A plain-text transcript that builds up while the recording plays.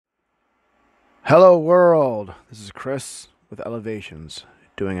Hello world, this is Chris with Elevations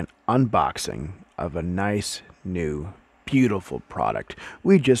doing an unboxing of a nice new beautiful product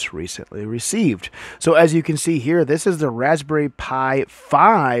we just recently received. So as you can see here, this is the Raspberry Pi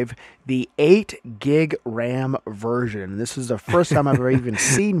 5, the 8 gig RAM version. This is the first time I've ever even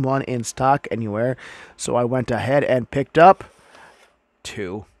seen one in stock anywhere, so I went ahead and picked up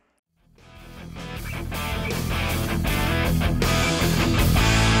two.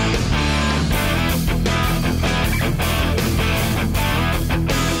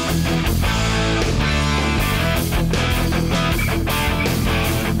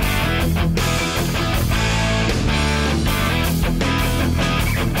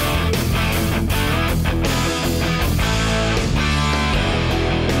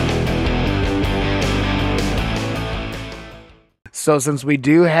 So since we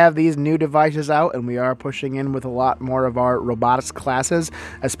do have these new devices out and we are pushing in with a lot more of our robotics classes,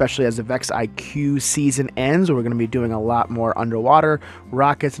 especially as the VEX IQ season ends, we're going to be doing a lot more underwater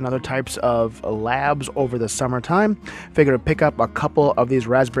rockets and other types of labs over the summertime. Figured to pick up a couple of these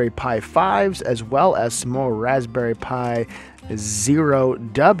Raspberry Pi 5s as well as some more Raspberry Pi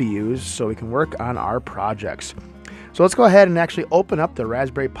 0Ws so we can work on our projects. So let's go ahead and actually open up the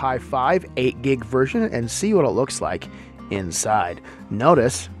Raspberry Pi 5 8 gig version and see what it looks like inside.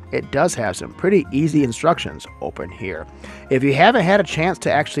 Notice it does have some pretty easy instructions open here. If you haven't had a chance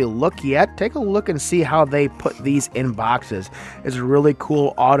to actually look yet, take a look and see how they put these in boxes. It's a really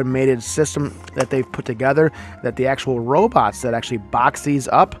cool automated system that they've put together, that the actual robots that actually box these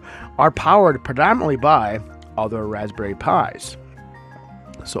up are powered predominantly by other Raspberry Pis.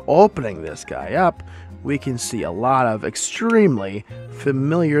 So opening this guy up, we can see a lot of extremely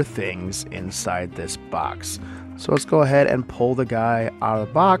familiar things inside this box. So let's go ahead and pull the guy out of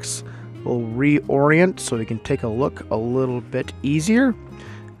the box. We'll reorient so we can take a look a little bit easier.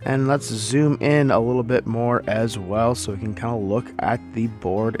 And let's zoom in a little bit more as well so we can kind of look at the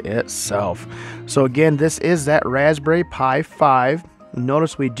board itself. So again, this is that Raspberry Pi 5.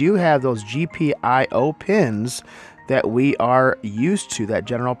 Notice we do have those GPIO pins that we are used to, that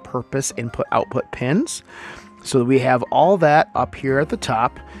general purpose input-output pins. So we have all that up here at the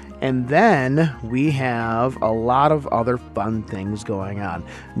top. And then we have a lot of other fun things going on.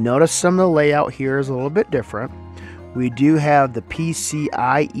 Notice some of the layout here is a little bit different. We do have the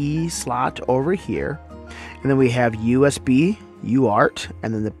PCIe slot over here. And then we have USB, UART,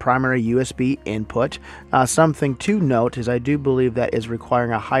 and then the primary USB input. Something to note is I do believe that is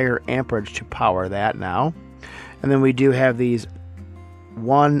requiring a higher amperage to power that now. And then we do have these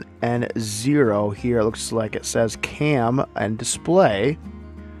 1 and 0 here. It looks like it says cam and display.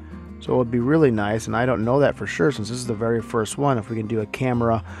 So it would be really nice, and I don't know that for sure since this is the very first one, if we can do a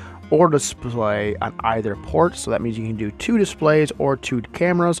camera or display on either port. So that means you can do 2 displays or 2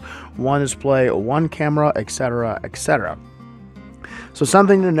 cameras, 1 display, 1 camera, etc., etc. So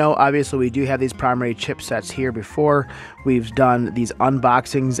something to know, obviously we do have these primary chipsets here before. We've done these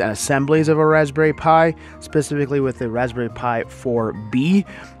unboxings and assemblies of a Raspberry Pi, specifically with the Raspberry Pi 4B.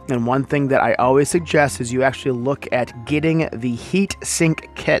 And one thing that I always suggest is you actually look at getting the heat sink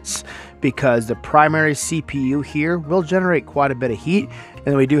kits, because the primary CPU here will generate quite a bit of heat.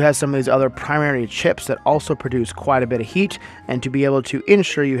 And we do have some of these other primary chips that also produce quite a bit of heat. And to be able to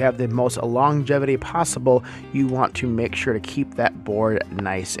ensure you have the most longevity possible, you want to make sure to keep that board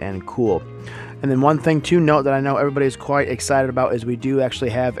nice and cool. And then one thing to note that I know everybody's quite excited about is we do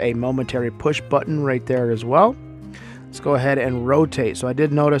actually have a momentary push button right there as well. Let's go ahead and rotate. So I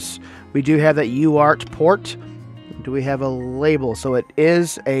did notice we do have that UART port. Do we have a label? So it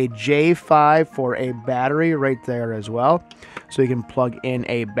is a J5 for a battery right there as well. So you can plug in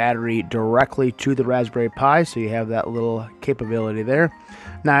a battery directly to the Raspberry Pi, so you have that little capability there.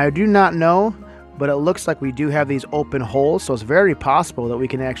 Now I do not know, but it looks like we do have these open holes, so it's very possible that we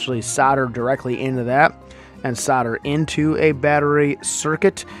can actually solder directly into that and solder into a battery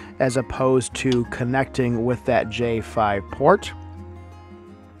circuit as opposed to connecting with that J5 port.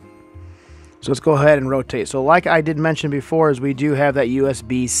 So let's go ahead and rotate. So like I did mention before, is we do have that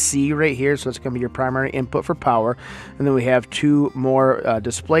USB-C right here, so it's going to be your primary input for power. And then we have 2 more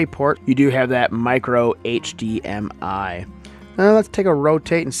display ports. You do have that micro HDMI. Now let's take a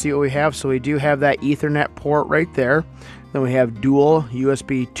rotate and see what we have. So we do have that Ethernet port right there. Then we have dual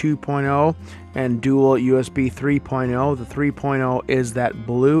USB 2.0 and dual USB 3.0. The 3.0 is that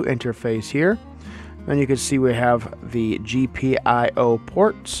blue interface here. Then you can see we have the GPIO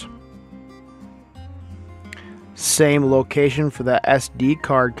ports. Same location for the SD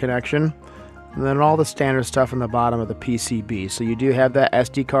card connection. And then all the standard stuff in the bottom of the PCB. So you do have that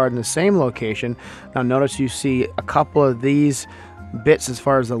SD card in the same location. Now notice you see a couple of these bits as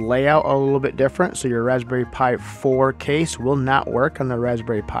far as the layout are a little bit different. So your Raspberry Pi 4 case will not work on the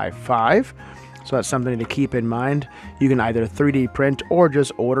Raspberry Pi 5. So that's something to keep in mind. You can either 3D print or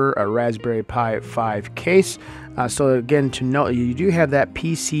just order a Raspberry Pi 5 case. So again, to note, you do have that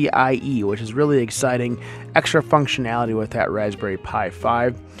PCIe, which is really exciting. Extra functionality with that Raspberry Pi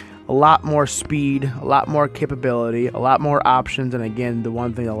 5. A lot more speed, a lot more capability, a lot more options. And again, the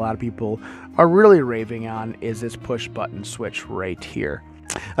one thing a lot of people are really raving on is this push button switch right here.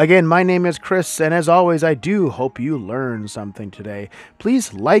 Again, my name is Chris, and as always, I do hope you learned something today.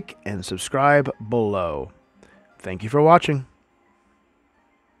 Please like and subscribe below. Thank you for watching.